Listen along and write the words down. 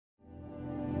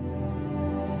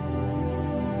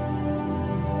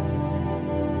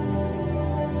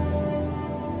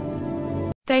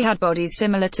They had bodies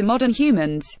similar to modern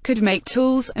humans, could make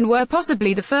tools, and were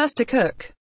possibly the first to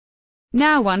cook.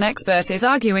 Now one expert is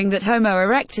arguing that Homo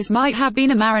erectus might have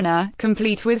been a mariner,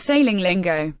 complete with sailing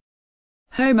lingo.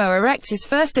 Homo erectus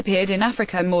first appeared in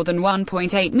Africa more than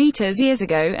 1.8 meters years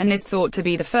ago and is thought to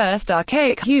be the first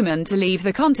archaic human to leave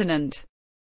the continent.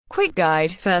 Quick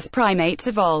guide: first primates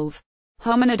evolve.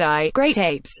 Hominidae, great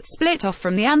apes, split off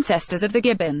from the ancestors of the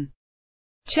gibbon.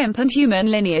 Chimp and human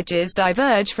lineages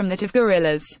diverge from that of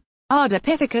gorillas.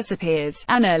 Ardipithecus appears,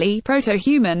 an early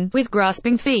proto-human, with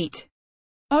grasping feet.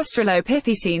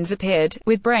 Australopithecines appeared,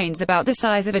 with brains about the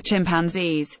size of a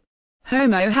chimpanzee's.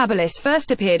 Homo habilis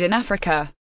first appeared in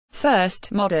Africa.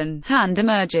 First modern hand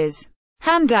emerges.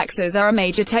 Hand axes are a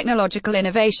major technological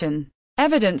innovation.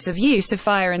 Evidence of use of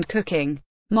fire and cooking.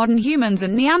 Modern humans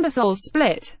and Neanderthals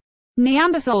split.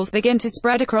 Neanderthals begin to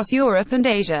spread across Europe and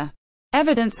Asia.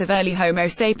 Evidence of early Homo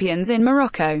sapiens in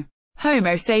Morocco.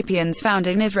 Homo sapiens found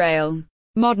in Israel.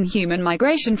 Modern human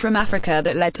migration from Africa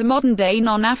that led to modern-day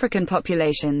non-African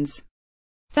populations.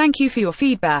 Thank you for your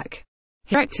feedback.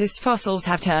 Erectus fossils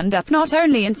have turned up not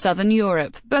only in southern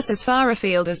Europe, but as far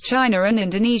afield as China and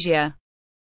Indonesia.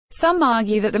 Some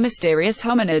argue that the mysterious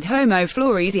hominid Homo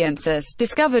floresiensis,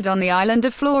 discovered on the island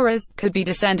of Flores, could be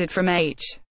descended from H.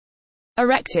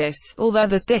 erectus, although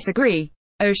others disagree.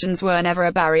 Oceans were never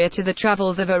a barrier to the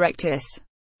travels of Erectus.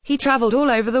 He traveled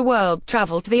all over the world,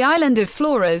 traveled to the island of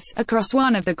Flores, across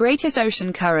one of the greatest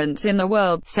ocean currents in the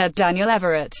world, said Daniel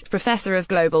Everett, professor of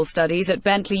global studies at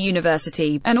Bentley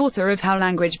University, and author of How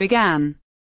Language Began.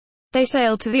 They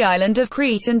sailed to the island of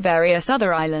Crete and various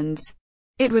other islands.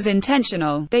 It was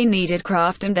intentional. They needed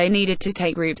craft and they needed to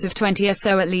take groups of 20 or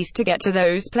so at least to get to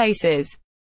those places.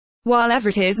 While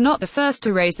Everett is not the first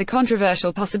to raise the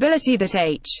controversial possibility that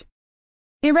H.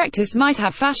 erectus might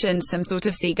have fashioned some sort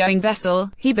of seagoing vessel,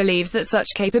 he believes that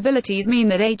such capabilities mean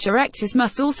that H. erectus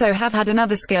must also have had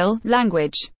another skill: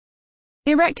 language.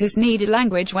 Erectus needed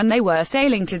language when they were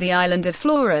sailing to the island of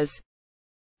Flores.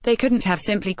 They couldn't have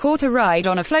simply caught a ride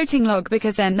on a floating log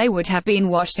because then they would have been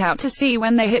washed out to sea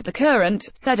when they hit the current,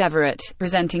 said Everett,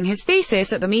 presenting his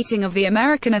thesis at the meeting of the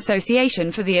American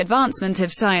Association for the Advancement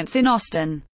of Science in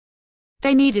Austin.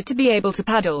 They needed to be able to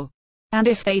paddle. And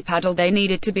if they paddled, they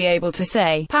needed to be able to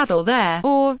say, paddle there,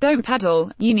 or, don't paddle.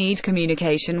 You need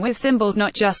communication with symbols,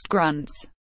 not just grunts.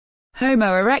 Homo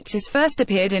erectus first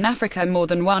appeared in Africa more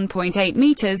than 1.8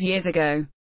 meters years ago.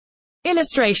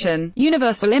 Illustration: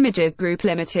 Universal Images Group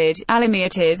Limited, Alimi.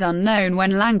 It is unknown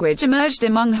when language emerged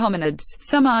among hominids.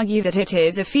 Some argue that it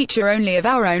is a feature only of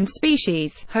our own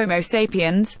species, Homo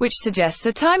sapiens, which suggests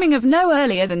a timing of no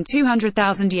earlier than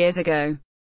 200,000 years ago.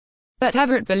 But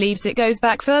Everett believes it goes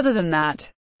back further than that.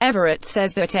 Everett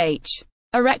says that H.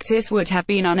 erectus would have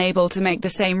been unable to make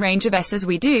the same range of S as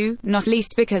we do, not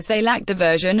least because they lacked the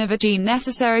version of a gene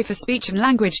necessary for speech and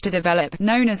language to develop,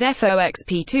 known as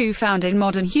FOXP2, found in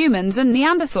modern humans and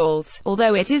Neanderthals,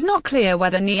 although it is not clear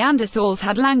whether Neanderthals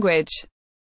had language.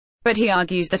 But he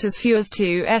argues that as few as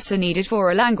 2 S are needed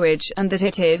for a language, and that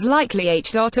it is likely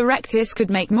H. erectus could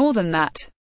make more than that.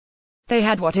 They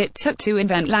had what it took to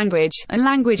invent language, and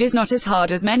language is not as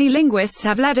hard as many linguists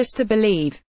have led us to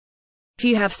believe. If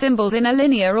you have symbols in a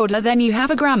linear order, then you have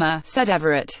a grammar, said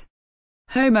Everett.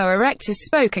 Homo erectus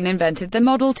spoke and invented the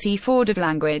Model T form of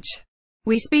language.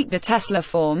 We speak the Tesla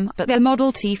form, but their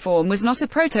Model T form was not a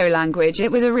proto-language,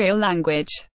 it was a real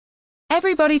language.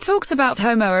 Everybody talks about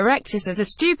Homo erectus as a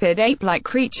stupid ape-like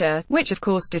creature, which of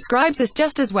course describes us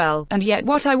just as well, and yet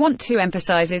what I want to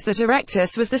emphasize is that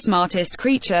Erectus was the smartest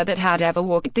creature that had ever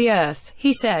walked the earth,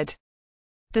 he said.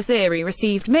 The theory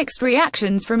received mixed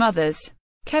reactions from others.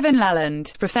 Kevin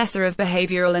Laland, professor of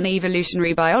behavioral and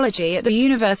evolutionary biology at the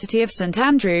University of St.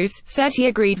 Andrews, said he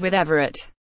agreed with Everett.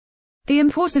 The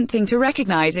important thing to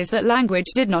recognize is that language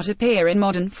did not appear in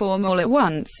modern form all at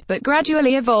once, but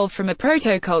gradually evolved from a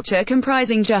proto-culture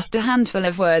comprising just a handful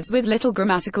of words with little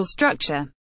grammatical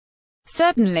structure.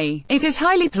 Certainly, it is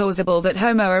highly plausible that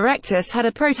Homo erectus had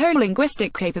a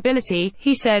proto-linguistic capability,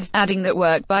 he said, adding that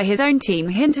work by his own team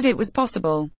hinted it was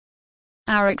possible.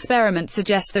 Our experiment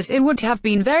suggests that it would have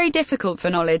been very difficult for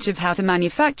knowledge of how to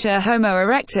manufacture Homo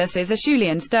erectus's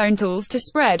Acheulean stone tools to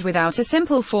spread without a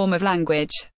simple form of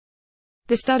language.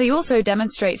 The study also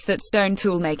demonstrates that stone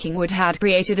tool making would have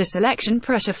created a selection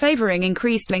pressure favoring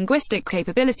increased linguistic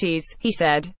capabilities, he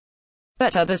said.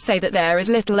 But others say that there is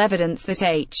little evidence that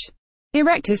H.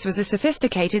 erectus was a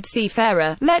sophisticated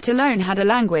seafarer, let alone had a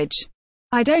language.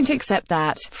 I don't accept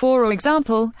that. For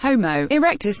example, Homo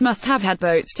erectus must have had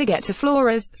boats to get to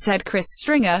Flores, said Chris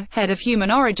Stringer, head of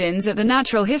human origins at the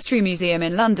Natural History Museum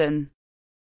in London.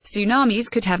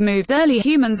 Tsunamis could have moved early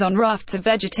humans on rafts of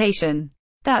vegetation.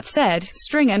 That said,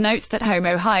 Stringer notes that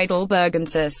Homo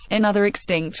heidelbergensis, another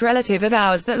extinct relative of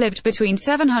ours that lived between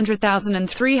 700,000 and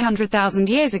 300,000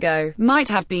 years ago, might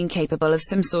have been capable of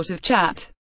some sort of chat.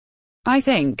 I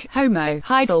think Homo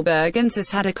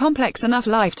heidelbergensis had a complex enough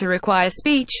life to require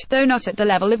speech, though not at the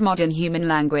level of modern human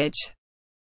language.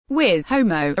 With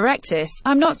Homo erectus,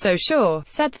 I'm not so sure,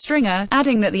 said Stringer,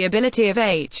 adding that the ability of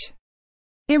H.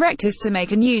 erectus to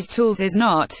make and use tools is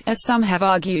not, as some have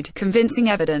argued, convincing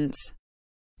evidence.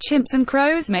 Chimps and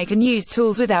crows make and use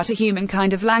tools without a human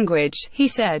kind of language, he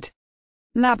said.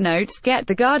 Lab notes: get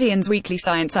The Guardian's weekly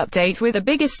science update with the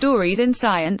biggest stories in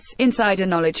science, insider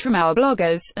knowledge from our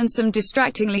bloggers, and some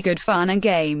distractingly good fun and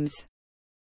games.